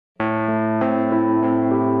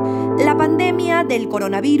pandemia del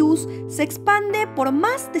coronavirus se expande por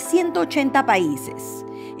más de 180 países.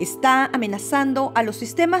 Está amenazando a los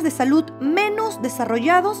sistemas de salud menos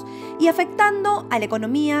desarrollados y afectando a la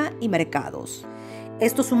economía y mercados.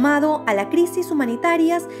 Esto, sumado a las crisis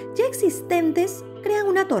humanitarias ya existentes, crean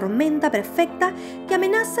una tormenta perfecta que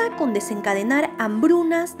amenaza con desencadenar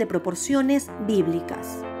hambrunas de proporciones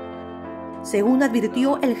bíblicas. Según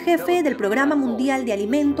advirtió el jefe del Programa Mundial de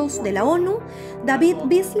Alimentos de la ONU,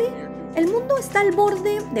 Beasley, el mundo está al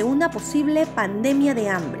borde de una posible pandemia de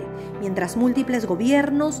hambre, mientras múltiples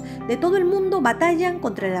gobiernos de todo el mundo batallan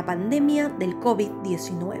contra la pandemia del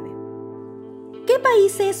COVID-19. ¿Qué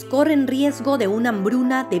países corren riesgo de una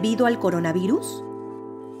hambruna debido al coronavirus?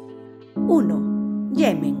 1.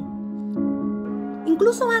 Yemen.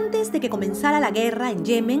 Incluso antes de que comenzara la guerra en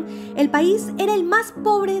Yemen, el país era el más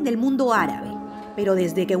pobre del mundo árabe. Pero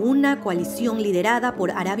desde que una coalición liderada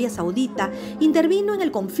por Arabia Saudita intervino en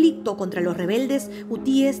el conflicto contra los rebeldes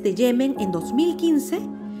hutíes de Yemen en 2015,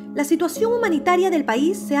 la situación humanitaria del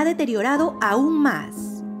país se ha deteriorado aún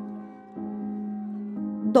más.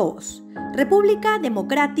 2. República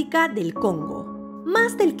Democrática del Congo.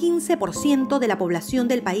 Más del 15% de la población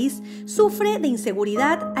del país sufre de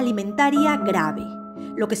inseguridad alimentaria grave,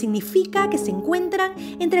 lo que significa que se encuentran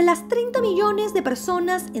entre las 30 millones de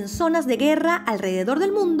personas en zonas de guerra alrededor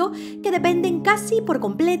del mundo que dependen casi por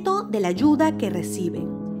completo de la ayuda que reciben.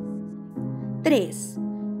 3.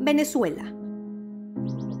 Venezuela.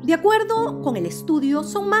 De acuerdo con el estudio,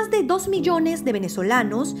 son más de 2 millones de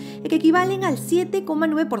venezolanos, que equivalen al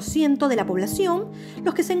 7,9% de la población,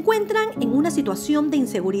 los que se encuentran en una situación de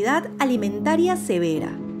inseguridad alimentaria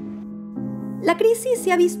severa. La crisis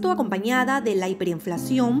se ha visto acompañada de la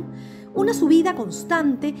hiperinflación, una subida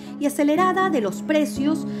constante y acelerada de los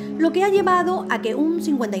precios, lo que ha llevado a que un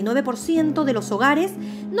 59% de los hogares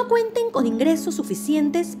no cuenten con ingresos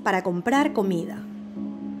suficientes para comprar comida.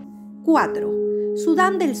 4.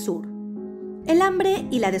 Sudán del Sur. El hambre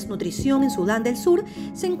y la desnutrición en Sudán del Sur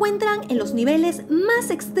se encuentran en los niveles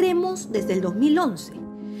más extremos desde el 2011.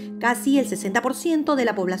 Casi el 60% de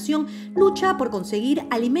la población lucha por conseguir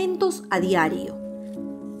alimentos a diario.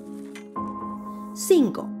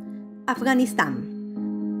 5.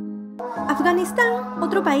 Afganistán. Afganistán,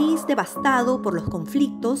 otro país devastado por los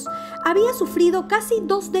conflictos, había sufrido casi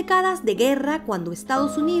 2 décadas de guerra cuando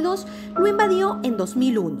Estados Unidos lo invadió en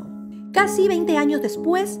 2001. Casi 20 años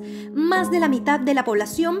después, más de la mitad de la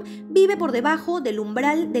población vive por debajo del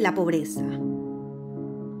umbral de la pobreza.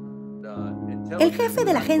 El jefe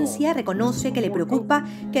de la agencia reconoce que le preocupa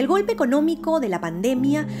que el golpe económico de la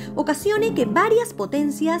pandemia ocasione que varias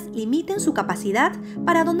potencias limiten su capacidad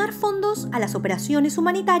para donar fondos a las operaciones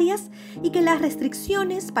humanitarias y que las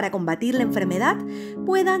restricciones para combatir la enfermedad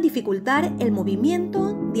puedan dificultar el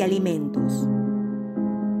movimiento de alimentos.